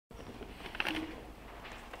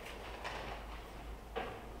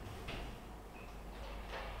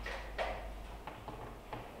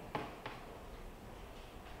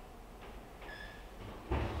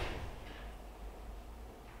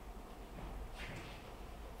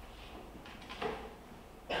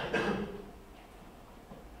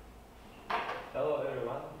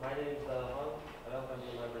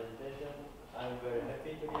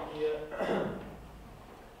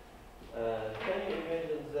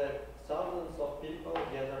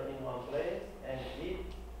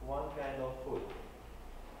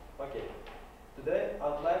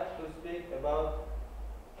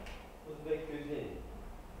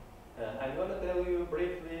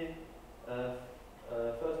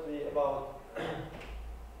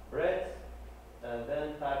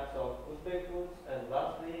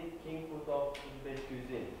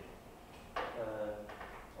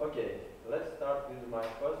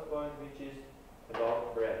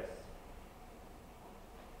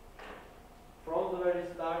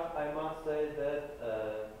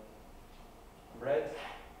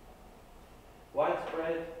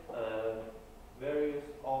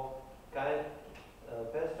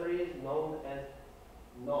is known as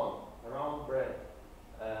non, round bread.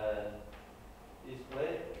 Is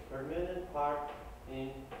played a permanent part in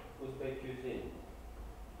Uzbek cuisine.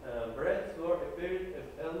 Breads were appeared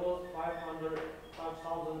almost 5,000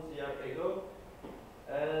 years ago,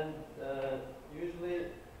 and usually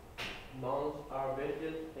noons are baked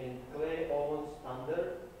in clay ovens tandoor.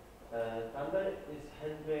 Tandoor is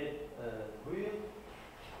handmade wheel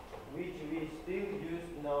which we still use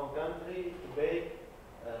in our country to bake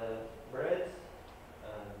breads. Uh,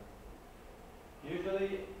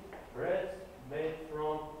 Usually breads made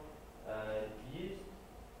from yeast,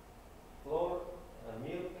 flour,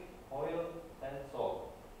 milk, oil, and salt.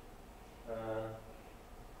 Uh,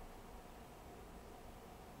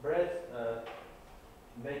 Breads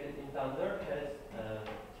baked in tandoor has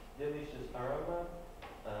delicious aroma,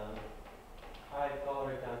 um, high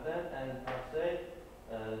calorie content, and are said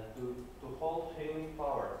to hold healing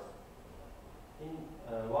powers. In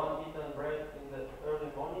one eaten bread in the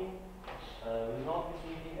early morning will not be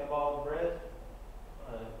thinking about bread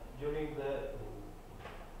during the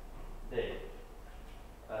day.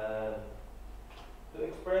 Uh, to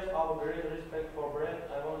express our great respect for bread,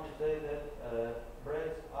 I want to say that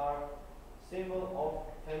breads are symbol of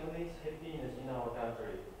family's happiness in our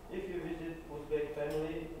country. If you visit Uzbek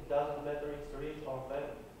family, it doesn't matter it's rich or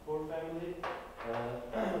poor family.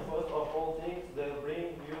 First of all things, they'll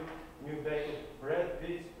bring you new baked bread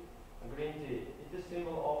with green tea. It is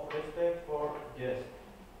symbol of respect for guests.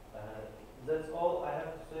 That's all I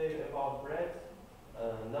have to say about bread.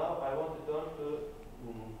 Now I want to turn to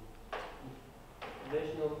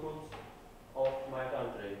national foods of my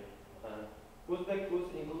country. Uzbek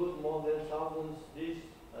foods include more than thousands dishes.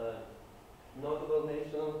 Notable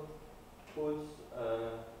national foods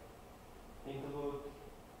include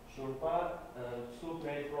shurpa, soup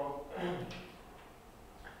made from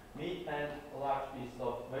meat and large piece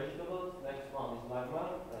of vegetables. Next one is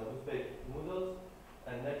lagman, Uzbek noodles,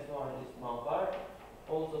 and next one is malbar.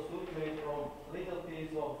 Also soup made from little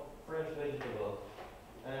piece of fresh vegetables.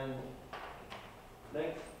 And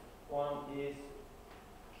next one is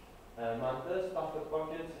mantı, stuffed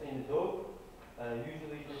pockets in dough,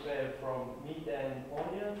 usually prepared from meat and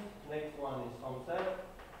onions. Next one is samsa.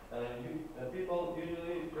 People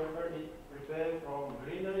usually prefer it prepared from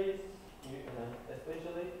greeneries,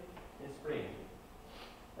 especially in spring.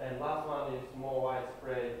 And last one is more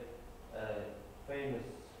widespread, famous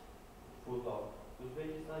food of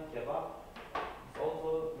Uzbekistan, kebab. It's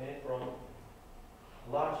also made from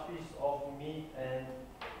large piece of meat and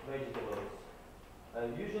vegetables.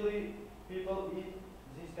 Usually people eat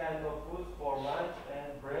this kind of food for lunch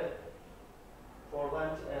and bread, for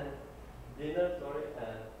lunch and dinner,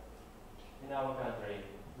 in our country.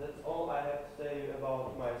 That's all I have to say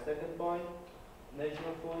about my second point,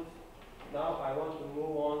 national foods. Now I want to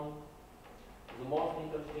move on to the most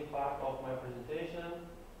interesting part of my presentation,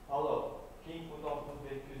 palav, king food of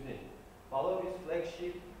Uzbek cuisine. Palav is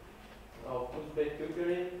flagship of Uzbek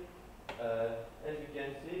cookery. As you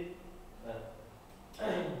can see,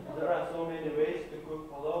 there are so many ways to cook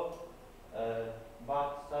palav,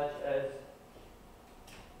 but such as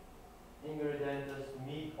ingredients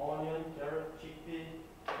meat, onion, carrot, chickpea,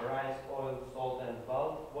 rice, oil, salt, and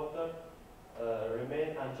water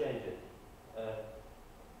remain unchanged.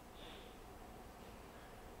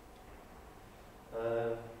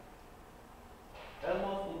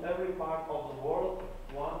 Almost in every part of the world,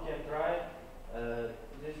 one can try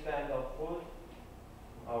this kind of food,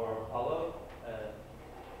 our palav.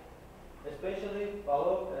 Especially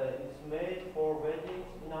palav is made for weddings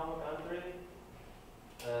in our country.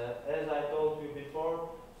 As I told you before,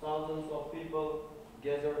 thousands of people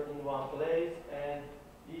gather in one place and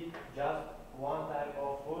eat just one type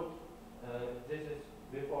of food. This is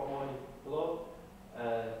before morning palav.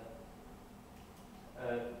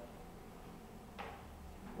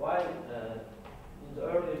 While in the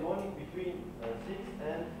early morning between 6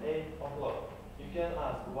 and 8 o'clock. You can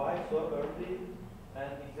ask why so early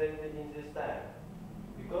and exactly in this time.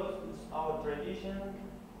 Because it's our tradition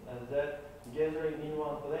that gathering in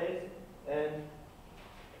one place and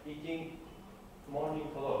eating morning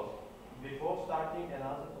palav before starting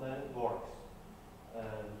another planned works.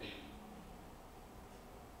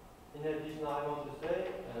 In addition, I want to say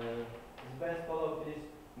the best palav is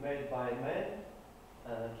made by men.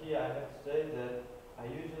 Here I have to say that I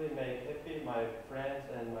usually make happy my friends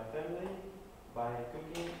and my family by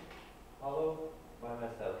cooking palav by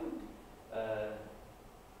myself.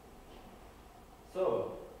 So,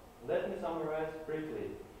 let me summarize briefly.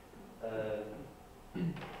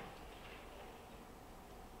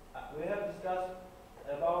 We have discussed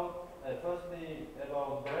about, firstly,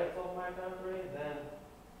 about breads of my country, then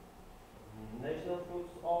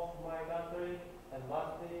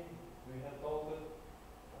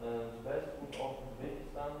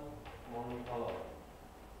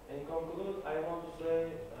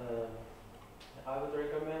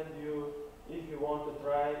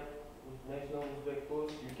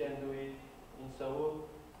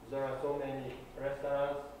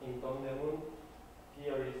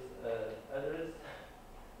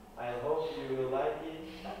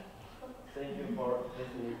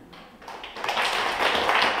listening.